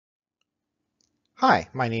Hi,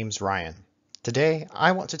 my name's Ryan. Today,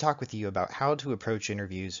 I want to talk with you about how to approach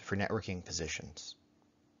interviews for networking positions.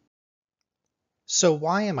 So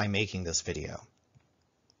why am I making this video?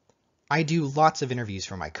 I do lots of interviews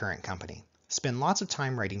for my current company, spend lots of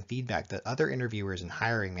time writing feedback that other interviewers and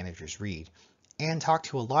hiring managers read, and talk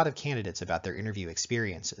to a lot of candidates about their interview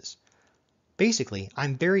experiences. Basically,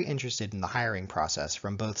 I'm very interested in the hiring process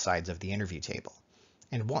from both sides of the interview table,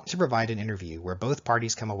 and want to provide an interview where both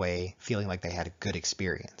parties come away feeling like they had a good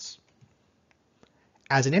experience.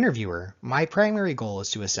 As an interviewer, my primary goal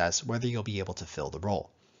is to assess whether you'll be able to fill the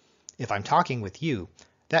role. If I'm talking with you,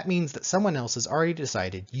 that means that someone else has already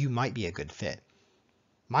decided you might be a good fit.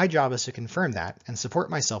 My job is to confirm that and support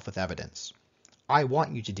myself with evidence. I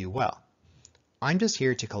want you to do well. I'm just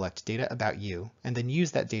here to collect data about you and then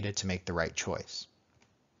use that data to make the right choice.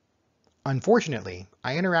 Unfortunately,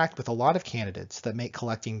 I interact with a lot of candidates that make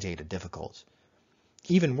collecting data difficult.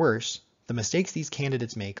 Even worse, the mistakes these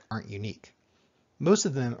candidates make aren't unique. Most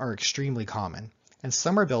of them are extremely common, and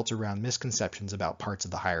some are built around misconceptions about parts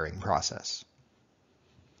of the hiring process.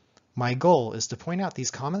 My goal is to point out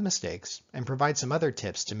these common mistakes and provide some other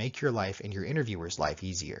tips to make your life and your interviewer's life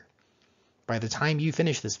easier. By the time you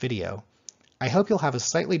finish this video, I hope you'll have a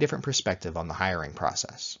slightly different perspective on the hiring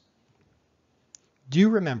process. Do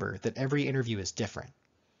remember that every interview is different.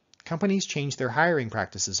 Companies change their hiring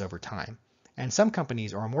practices over time, and some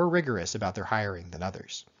companies are more rigorous about their hiring than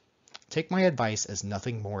others. Take my advice as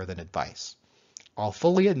nothing more than advice. I'll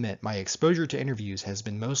fully admit my exposure to interviews has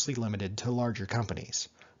been mostly limited to larger companies,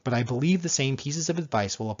 but I believe the same pieces of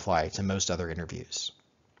advice will apply to most other interviews.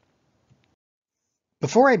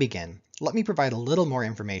 Before I begin, let me provide a little more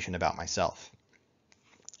information about myself.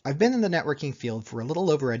 I've been in the networking field for a little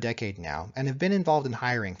over a decade now and have been involved in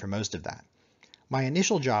hiring for most of that. My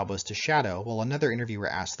initial job was to shadow while another interviewer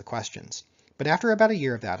asked the questions. But after about a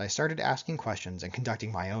year of that, I started asking questions and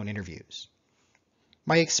conducting my own interviews.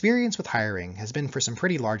 My experience with hiring has been for some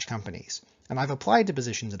pretty large companies, and I've applied to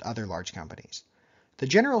positions at other large companies. The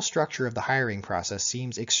general structure of the hiring process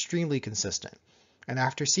seems extremely consistent, and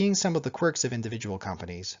after seeing some of the quirks of individual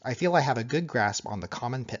companies, I feel I have a good grasp on the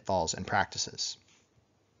common pitfalls and practices.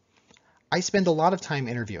 I spend a lot of time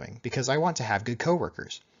interviewing because I want to have good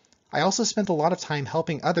coworkers. I also spend a lot of time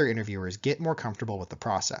helping other interviewers get more comfortable with the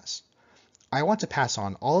process. I want to pass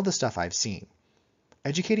on all of the stuff I've seen.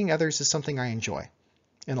 Educating others is something I enjoy.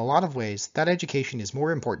 In a lot of ways, that education is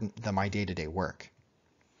more important than my day-to-day work.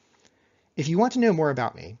 If you want to know more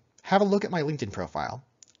about me, have a look at my LinkedIn profile.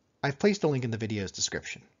 I've placed a link in the video's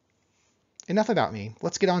description. Enough about me,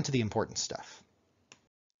 let's get on to the important stuff.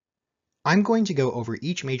 I'm going to go over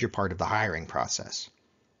each major part of the hiring process.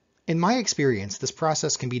 In my experience, this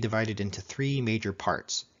process can be divided into three major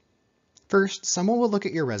parts. First, someone will look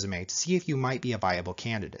at your resume to see if you might be a viable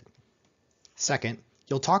candidate. Second,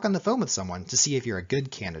 you'll talk on the phone with someone to see if you're a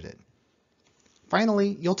good candidate.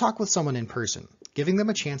 Finally, you'll talk with someone in person, giving them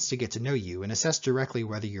a chance to get to know you and assess directly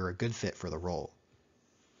whether you're a good fit for the role.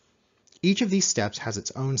 Each of these steps has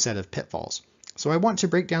its own set of pitfalls, so I want to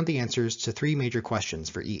break down the answers to three major questions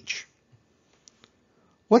for each.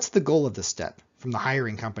 What's the goal of this step from the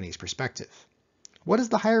hiring company's perspective? What is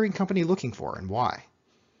the hiring company looking for and why?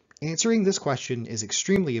 Answering this question is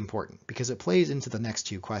extremely important because it plays into the next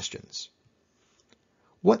two questions.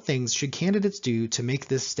 What things should candidates do to make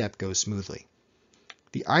this step go smoothly?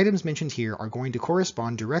 The items mentioned here are going to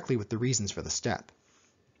correspond directly with the reasons for the step.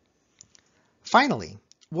 Finally,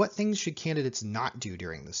 what things should candidates not do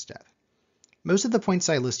during this step? Most of the points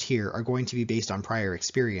I list here are going to be based on prior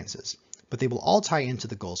experiences, but they will all tie into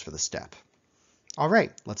the goals for the step. All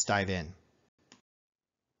right, let's dive in.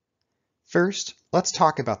 First, let's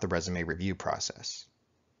talk about the resume review process.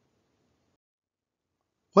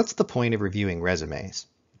 What's the point of reviewing resumes?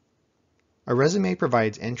 A resume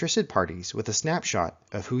provides interested parties with a snapshot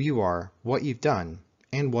of who you are, what you've done,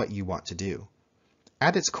 and what you want to do.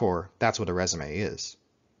 At its core, that's what a resume is.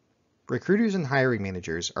 Recruiters and hiring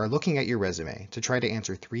managers are looking at your resume to try to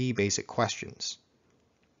answer three basic questions.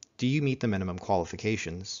 Do you meet the minimum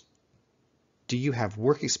qualifications? Do you have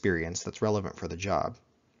work experience that's relevant for the job?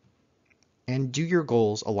 And do your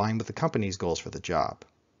goals align with the company's goals for the job?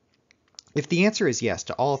 If the answer is yes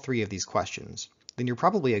to all three of these questions, then you're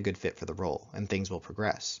probably a good fit for the role and things will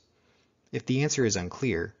progress. If the answer is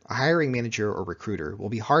unclear, a hiring manager or recruiter will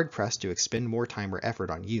be hard-pressed to expend more time or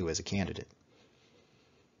effort on you as a candidate.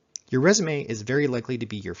 Your resume is very likely to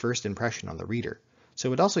be your first impression on the reader,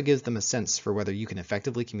 so it also gives them a sense for whether you can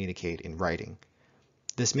effectively communicate in writing.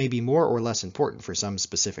 This may be more or less important for some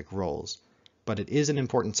specific roles, but it is an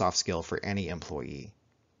important soft skill for any employee.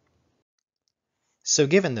 So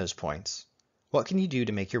given those points, what can you do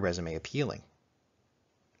to make your resume appealing?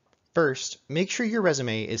 First, make sure your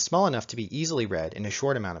resume is small enough to be easily read in a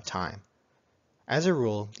short amount of time. As a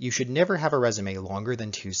rule, you should never have a resume longer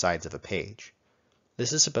than 2 sides of a page.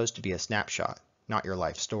 This is supposed to be a snapshot, not your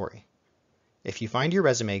life story. If you find your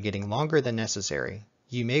resume getting longer than necessary,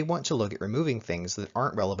 you may want to look at removing things that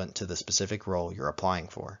aren't relevant to the specific role you're applying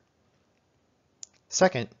for.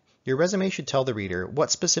 Second, your resume should tell the reader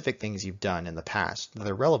what specific things you've done in the past that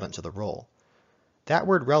are relevant to the role. That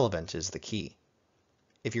word relevant is the key.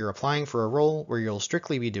 If you're applying for a role where you'll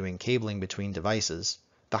strictly be doing cabling between devices,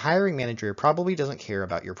 the hiring manager probably doesn't care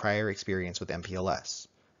about your prior experience with MPLS.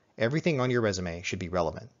 Everything on your resume should be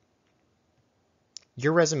relevant.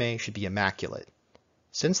 Your resume should be immaculate.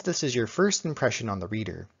 Since this is your first impression on the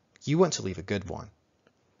reader, you want to leave a good one.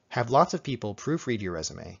 Have lots of people proofread your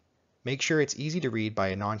resume. Make sure it's easy to read by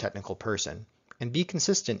a non-technical person, and be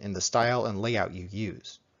consistent in the style and layout you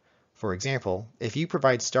use. For example, if you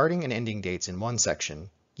provide starting and ending dates in one section,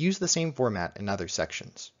 use the same format in other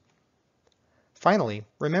sections. Finally,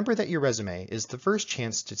 remember that your resume is the first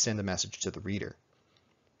chance to send a message to the reader.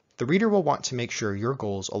 The reader will want to make sure your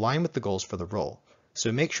goals align with the goals for the role,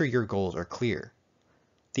 so make sure your goals are clear.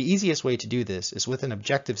 The easiest way to do this is with an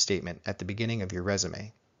objective statement at the beginning of your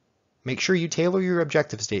resume. Make sure you tailor your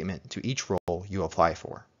objective statement to each role you apply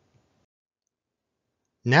for.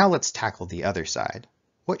 Now let's tackle the other side.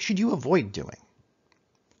 What should you avoid doing?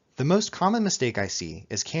 The most common mistake I see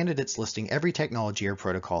is candidates listing every technology or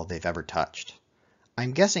protocol they've ever touched.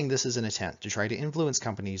 I'm guessing this is an attempt to try to influence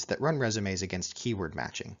companies that run resumes against keyword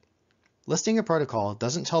matching. Listing a protocol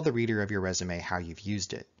doesn't tell the reader of your resume how you've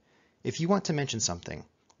used it. If you want to mention something,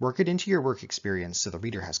 work it into your work experience so the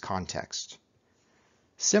reader has context.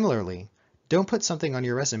 Similarly, don't put something on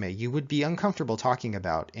your resume you would be uncomfortable talking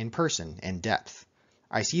about in person in depth.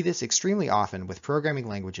 I see this extremely often with programming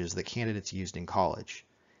languages that candidates used in college.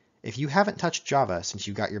 If you haven't touched Java since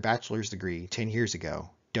you got your bachelor's degree 10 years ago,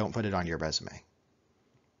 don't put it on your resume.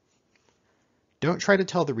 Don't try to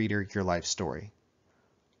tell the reader your life story.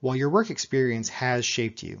 While your work experience has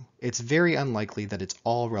shaped you, it's very unlikely that it's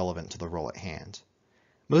all relevant to the role at hand.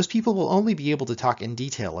 Most people will only be able to talk in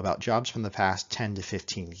detail about jobs from the past 10 to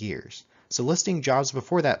 15 years, so listing jobs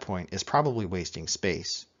before that point is probably wasting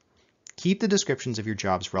space. Keep the descriptions of your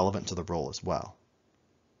jobs relevant to the role as well.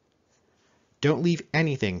 Don't leave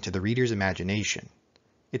anything to the reader's imagination.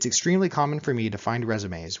 It's extremely common for me to find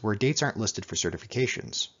resumes where dates aren't listed for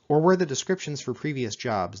certifications, or where the descriptions for previous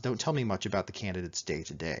jobs don't tell me much about the candidate's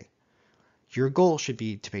day-to-day. Your goal should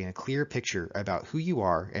be to paint a clear picture about who you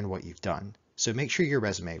are and what you've done, so make sure your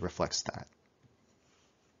resume reflects that.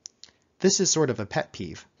 This is sort of a pet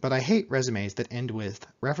peeve, but I hate resumes that end with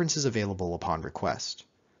references available upon request.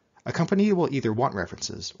 A company will either want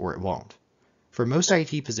references or it won't. For most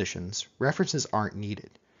IT positions, references aren't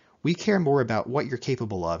needed. We care more about what you're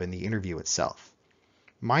capable of in the interview itself.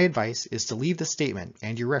 My advice is to leave the statement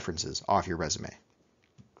and your references off your resume.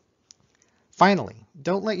 Finally,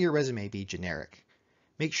 don't let your resume be generic.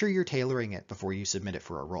 Make sure you're tailoring it before you submit it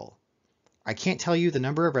for a role. I can't tell you the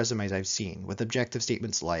number of resumes I've seen with objective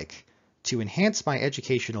statements like, to enhance my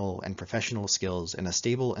educational and professional skills in a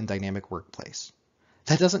stable and dynamic workplace.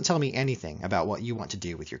 That doesn't tell me anything about what you want to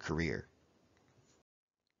do with your career.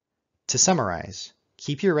 To summarize,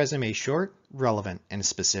 keep your resume short, relevant, and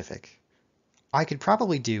specific. I could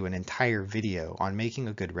probably do an entire video on making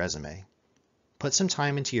a good resume. Put some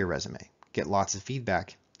time into your resume, get lots of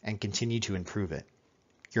feedback, and continue to improve it.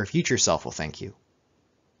 Your future self will thank you.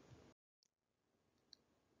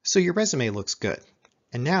 So your resume looks good,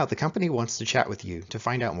 and now the company wants to chat with you to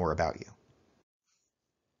find out more about you.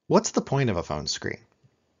 What's the point of a phone screen?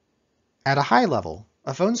 At a high level,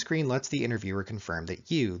 a phone screen lets the interviewer confirm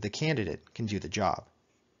that you, the candidate, can do the job.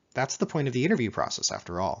 That's the point of the interview process,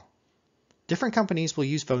 after all. Different companies will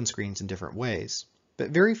use phone screens in different ways, but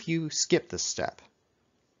very few skip this step.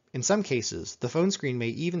 In some cases, the phone screen may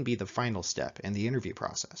even be the final step in the interview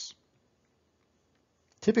process.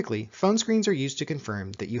 Typically, phone screens are used to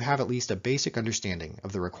confirm that you have at least a basic understanding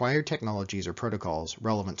of the required technologies or protocols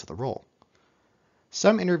relevant to the role.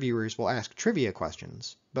 Some interviewers will ask trivia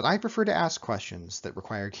questions, but I prefer to ask questions that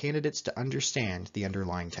require candidates to understand the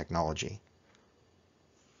underlying technology.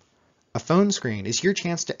 A phone screen is your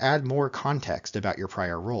chance to add more context about your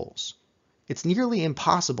prior roles. It's nearly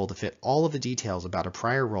impossible to fit all of the details about a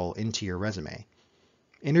prior role into your resume.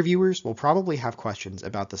 Interviewers will probably have questions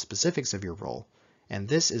about the specifics of your role, and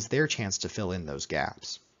this is their chance to fill in those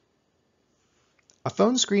gaps. A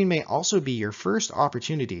phone screen may also be your first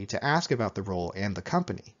opportunity to ask about the role and the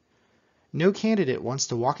company. No candidate wants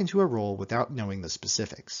to walk into a role without knowing the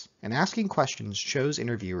specifics, and asking questions shows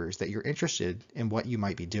interviewers that you're interested in what you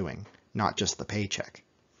might be doing, not just the paycheck.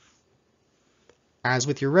 As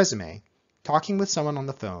with your resume, talking with someone on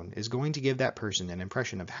the phone is going to give that person an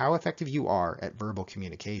impression of how effective you are at verbal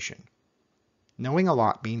communication. Knowing a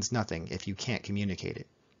lot means nothing if you can't communicate it.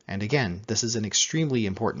 And again, this is an extremely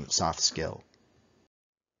important soft skill.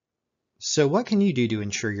 So what can you do to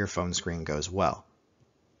ensure your phone screen goes well?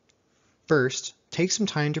 First, take some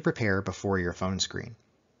time to prepare before your phone screen.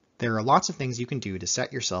 There are lots of things you can do to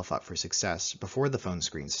set yourself up for success before the phone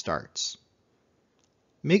screen starts.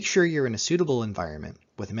 Make sure you're in a suitable environment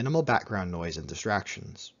with minimal background noise and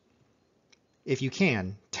distractions. If you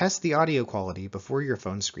can, test the audio quality before your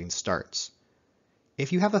phone screen starts.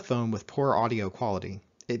 If you have a phone with poor audio quality,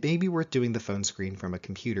 it may be worth doing the phone screen from a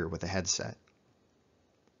computer with a headset.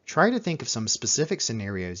 Try to think of some specific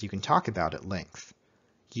scenarios you can talk about at length.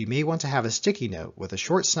 You may want to have a sticky note with a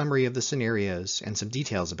short summary of the scenarios and some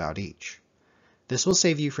details about each. This will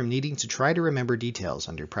save you from needing to try to remember details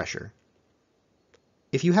under pressure.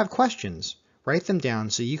 If you have questions, write them down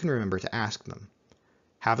so you can remember to ask them.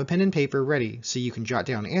 Have a pen and paper ready so you can jot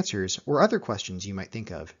down answers or other questions you might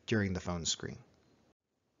think of during the phone screen.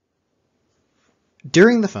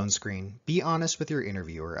 During the phone screen, be honest with your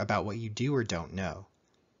interviewer about what you do or don't know.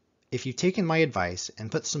 If you've taken my advice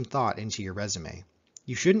and put some thought into your resume,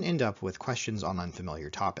 you shouldn't end up with questions on unfamiliar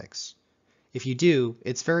topics. If you do,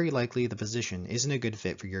 it's very likely the position isn't a good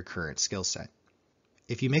fit for your current skill set.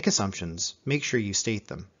 If you make assumptions, make sure you state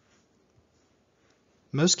them.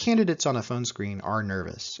 Most candidates on a phone screen are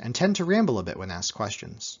nervous and tend to ramble a bit when asked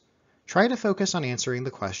questions. Try to focus on answering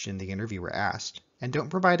the question the interviewer asked, and don't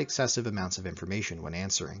provide excessive amounts of information when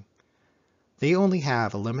answering. They only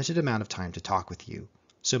have a limited amount of time to talk with you,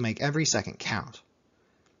 so make every second count.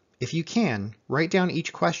 If you can, write down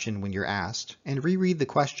each question when you're asked, and reread the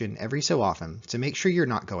question every so often to make sure you're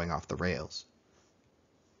not going off the rails.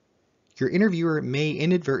 Your interviewer may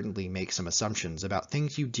inadvertently make some assumptions about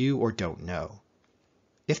things you do or don't know.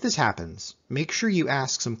 If this happens, make sure you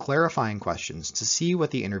ask some clarifying questions to see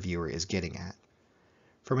what the interviewer is getting at.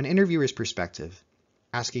 From an interviewer's perspective,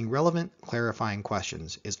 asking relevant, clarifying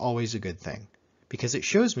questions is always a good thing, because it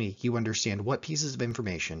shows me you understand what pieces of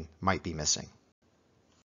information might be missing.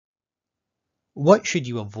 What should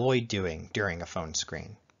you avoid doing during a phone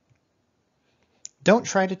screen? Don't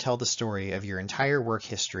try to tell the story of your entire work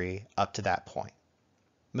history up to that point.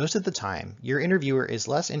 Most of the time, your interviewer is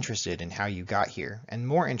less interested in how you got here and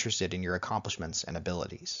more interested in your accomplishments and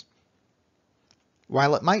abilities.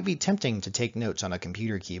 While it might be tempting to take notes on a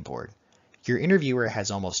computer keyboard, your interviewer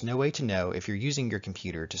has almost no way to know if you're using your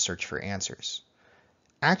computer to search for answers.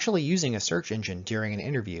 Actually using a search engine during an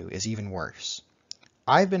interview is even worse.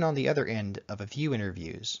 I've been on the other end of a few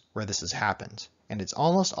interviews where this has happened, and it's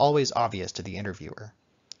almost always obvious to the interviewer.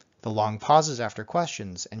 The long pauses after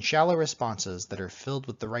questions and shallow responses that are filled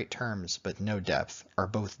with the right terms but no depth are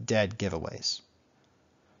both dead giveaways.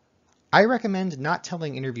 I recommend not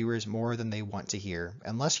telling interviewers more than they want to hear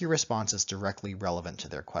unless your response is directly relevant to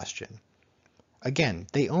their question. Again,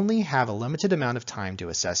 they only have a limited amount of time to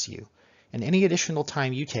assess you, and any additional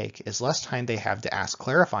time you take is less time they have to ask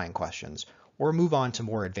clarifying questions or move on to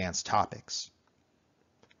more advanced topics.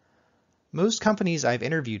 Most companies I've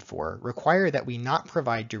interviewed for require that we not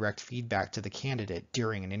provide direct feedback to the candidate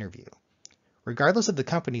during an interview. Regardless of the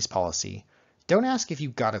company's policy, don't ask if you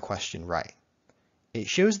got a question right. It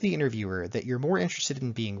shows the interviewer that you're more interested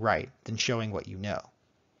in being right than showing what you know.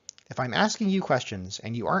 If I'm asking you questions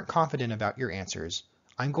and you aren't confident about your answers,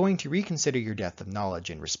 I'm going to reconsider your depth of knowledge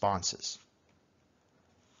and responses.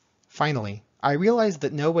 Finally, I realize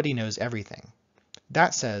that nobody knows everything.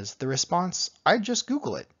 That says, the response, "I'd just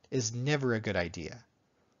Google it," is never a good idea.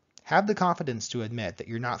 Have the confidence to admit that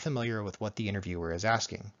you're not familiar with what the interviewer is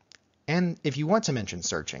asking. And if you want to mention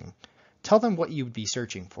searching, tell them what you would be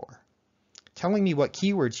searching for. Telling me what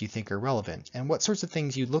keywords you think are relevant and what sorts of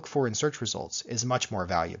things you look for in search results is much more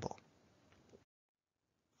valuable.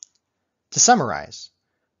 To summarize,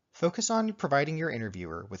 focus on providing your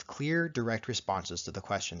interviewer with clear, direct responses to the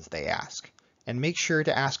questions they ask, and make sure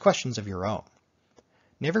to ask questions of your own.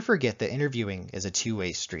 Never forget that interviewing is a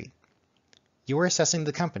two-way street. You are assessing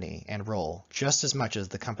the company and role just as much as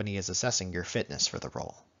the company is assessing your fitness for the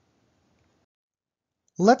role.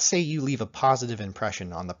 Let's say you leave a positive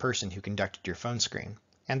impression on the person who conducted your phone screen,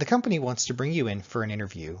 and the company wants to bring you in for an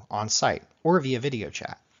interview on site or via video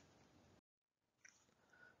chat.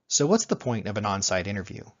 So what's the point of an on-site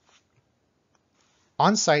interview?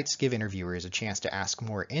 On-sites give interviewers a chance to ask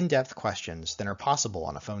more in-depth questions than are possible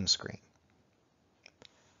on a phone screen.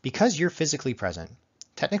 Because you're physically present,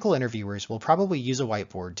 technical interviewers will probably use a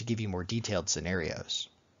whiteboard to give you more detailed scenarios.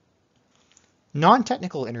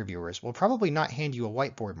 Non-technical interviewers will probably not hand you a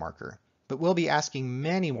whiteboard marker, but will be asking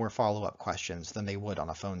many more follow-up questions than they would on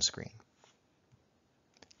a phone screen.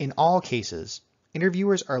 In all cases,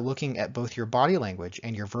 interviewers are looking at both your body language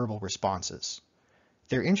and your verbal responses.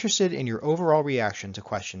 They're interested in your overall reaction to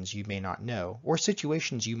questions you may not know or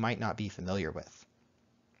situations you might not be familiar with.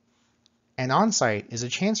 An on-site is a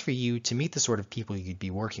chance for you to meet the sort of people you'd be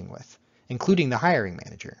working with, including the hiring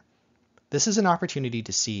manager. This is an opportunity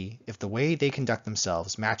to see if the way they conduct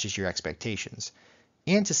themselves matches your expectations,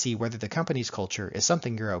 and to see whether the company's culture is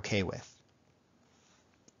something you're okay with.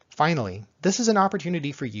 Finally, this is an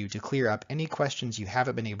opportunity for you to clear up any questions you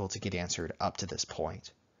haven't been able to get answered up to this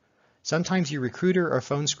point. Sometimes your recruiter or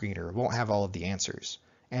phone screener won't have all of the answers,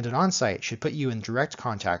 and an on-site should put you in direct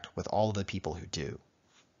contact with all of the people who do.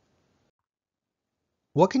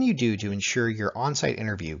 What can you do to ensure your on-site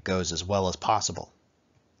interview goes as well as possible?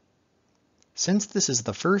 Since this is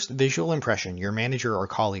the first visual impression your manager or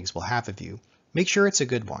colleagues will have of you, make sure it's a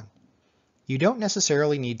good one. You don't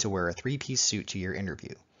necessarily need to wear a three-piece suit to your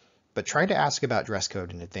interview, but try to ask about dress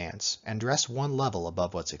code in advance and dress one level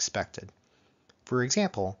above what's expected. For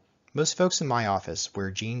example, most folks in my office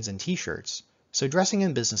wear jeans and t-shirts, so dressing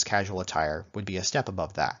in business casual attire would be a step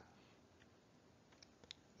above that.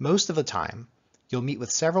 Most of the time, you'll meet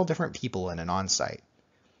with several different people in an on-site.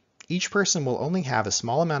 Each person will only have a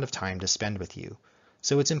small amount of time to spend with you,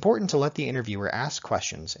 so it's important to let the interviewer ask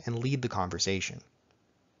questions and lead the conversation.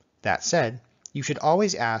 That said, you should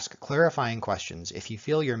always ask clarifying questions if you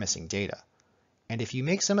feel you're missing data, and if you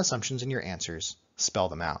make some assumptions in your answers, spell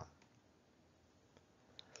them out.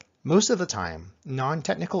 Most of the time,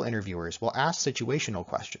 non-technical interviewers will ask situational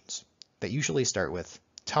questions that usually start with,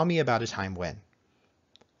 "Tell me about a time when."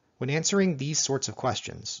 When answering these sorts of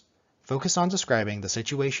questions, focus on describing the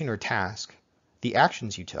situation or task, the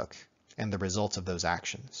actions you took, and the results of those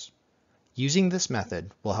actions. Using this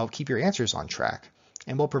method will help keep your answers on track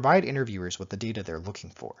and will provide interviewers with the data they're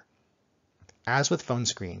looking for. As with phone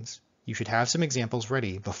screens, you should have some examples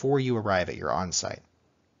ready before you arrive at your on-site.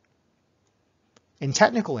 In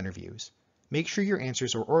technical interviews, make sure your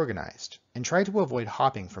answers are organized and try to avoid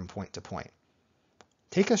hopping from point to point.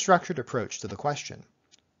 Take a structured approach to the question,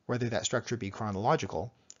 whether that structure be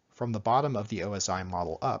chronological, from the bottom of the OSI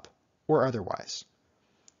model up, or otherwise.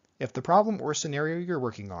 If the problem or scenario you're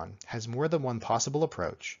working on has more than one possible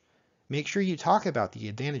approach, make sure you talk about the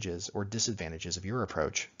advantages or disadvantages of your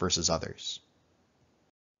approach versus others.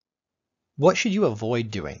 What should you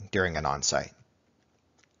avoid doing during an on-site?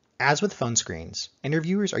 As with phone screens,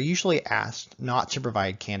 interviewers are usually asked not to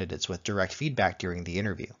provide candidates with direct feedback during the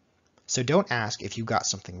interview, so don't ask if you got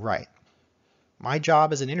something right. My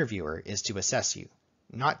job as an interviewer is to assess you,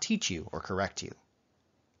 not teach you or correct you.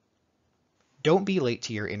 Don't be late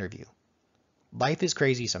to your interview. Life is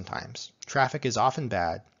crazy sometimes, traffic is often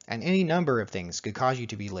bad, and any number of things could cause you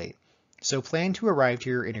to be late, so plan to arrive to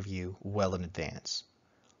your interview well in advance.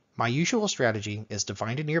 My usual strategy is to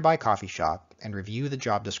find a nearby coffee shop and review the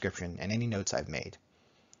job description and any notes I've made.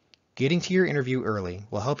 Getting to your interview early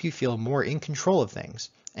will help you feel more in control of things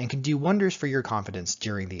and can do wonders for your confidence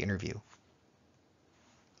during the interview.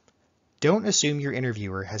 Don't assume your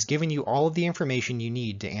interviewer has given you all of the information you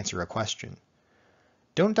need to answer a question.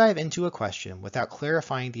 Don't dive into a question without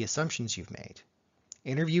clarifying the assumptions you've made.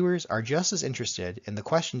 Interviewers are just as interested in the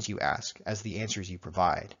questions you ask as the answers you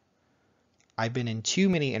provide. I've been in too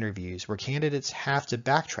many interviews where candidates have to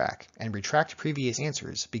backtrack and retract previous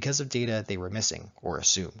answers because of data they were missing or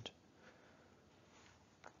assumed.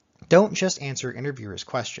 Don't just answer interviewers'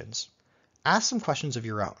 questions. Ask some questions of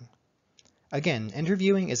your own. Again,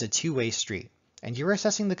 interviewing is a two-way street, and you're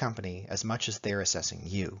assessing the company as much as they're assessing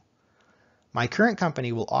you. My current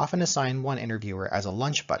company will often assign one interviewer as a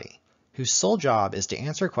lunch buddy, whose sole job is to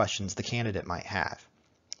answer questions the candidate might have.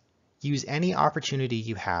 Use any opportunity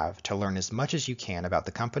you have to learn as much as you can about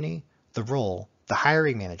the company, the role, the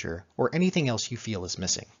hiring manager, or anything else you feel is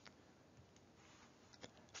missing.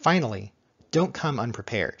 Finally, don't come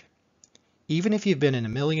unprepared. Even if you've been in a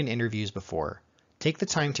million interviews before, take the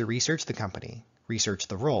time to research the company, research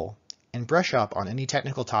the role, and brush up on any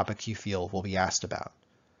technical topics you feel will be asked about.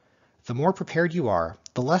 The more prepared you are,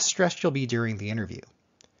 the less stressed you'll be during the interview.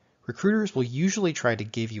 Recruiters will usually try to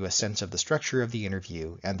give you a sense of the structure of the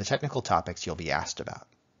interview and the technical topics you'll be asked about.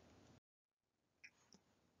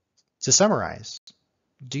 To summarize,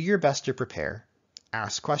 do your best to prepare,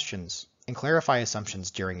 ask questions, and clarify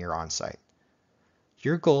assumptions during your on-site.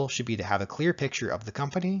 Your goal should be to have a clear picture of the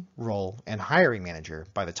company, role, and hiring manager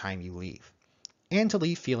by the time you leave, and to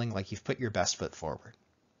leave feeling like you've put your best foot forward.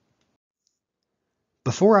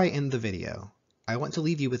 Before I end the video, I want to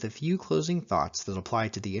leave you with a few closing thoughts that apply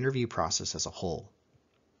to the interview process as a whole.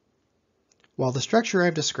 While the structure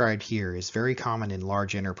I've described here is very common in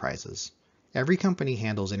large enterprises, every company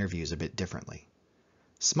handles interviews a bit differently.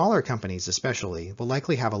 Smaller companies especially will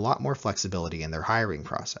likely have a lot more flexibility in their hiring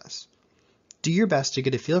process. Do your best to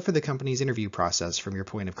get a feel for the company's interview process from your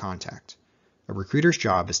point of contact. A recruiter's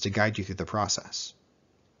job is to guide you through the process.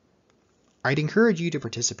 I'd encourage you to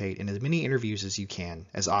participate in as many interviews as you can,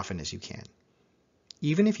 as often as you can.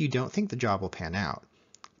 Even if you don't think the job will pan out,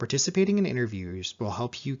 participating in interviews will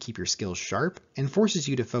help you keep your skills sharp and forces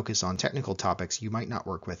you to focus on technical topics you might not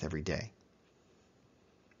work with every day.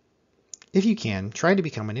 If you can, try to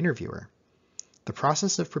become an interviewer. The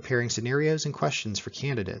process of preparing scenarios and questions for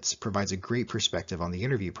candidates provides a great perspective on the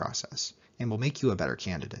interview process and will make you a better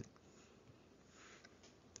candidate.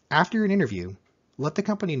 After an interview, let the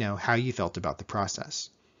company know how you felt about the process.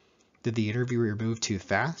 Did the interviewer move too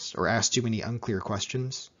fast or ask too many unclear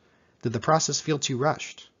questions? Did the process feel too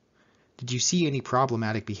rushed? Did you see any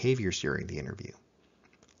problematic behaviors during the interview?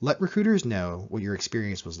 Let recruiters know what your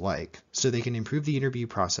experience was like so they can improve the interview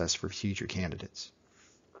process for future candidates.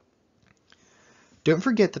 Don't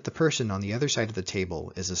forget that the person on the other side of the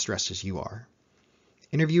table is as stressed as you are.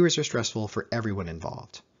 Interviewers are stressful for everyone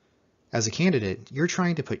involved. As a candidate, you're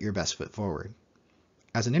trying to put your best foot forward.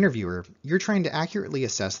 As an interviewer, you're trying to accurately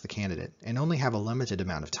assess the candidate and only have a limited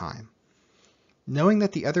amount of time. Knowing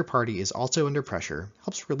that the other party is also under pressure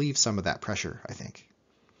helps relieve some of that pressure, I think.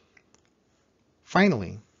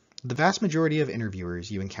 Finally, the vast majority of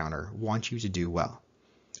interviewers you encounter want you to do well.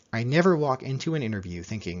 I never walk into an interview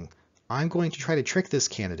thinking, I'm going to try to trick this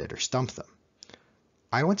candidate or stump them.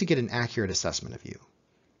 I want to get an accurate assessment of you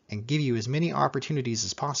and give you as many opportunities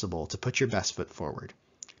as possible to put your best foot forward.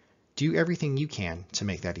 Do everything you can to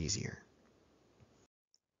make that easier.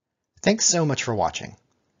 Thanks so much for watching.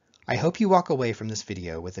 I hope you walk away from this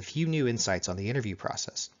video with a few new insights on the interview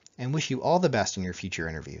process and wish you all the best in your future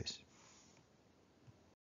interviews.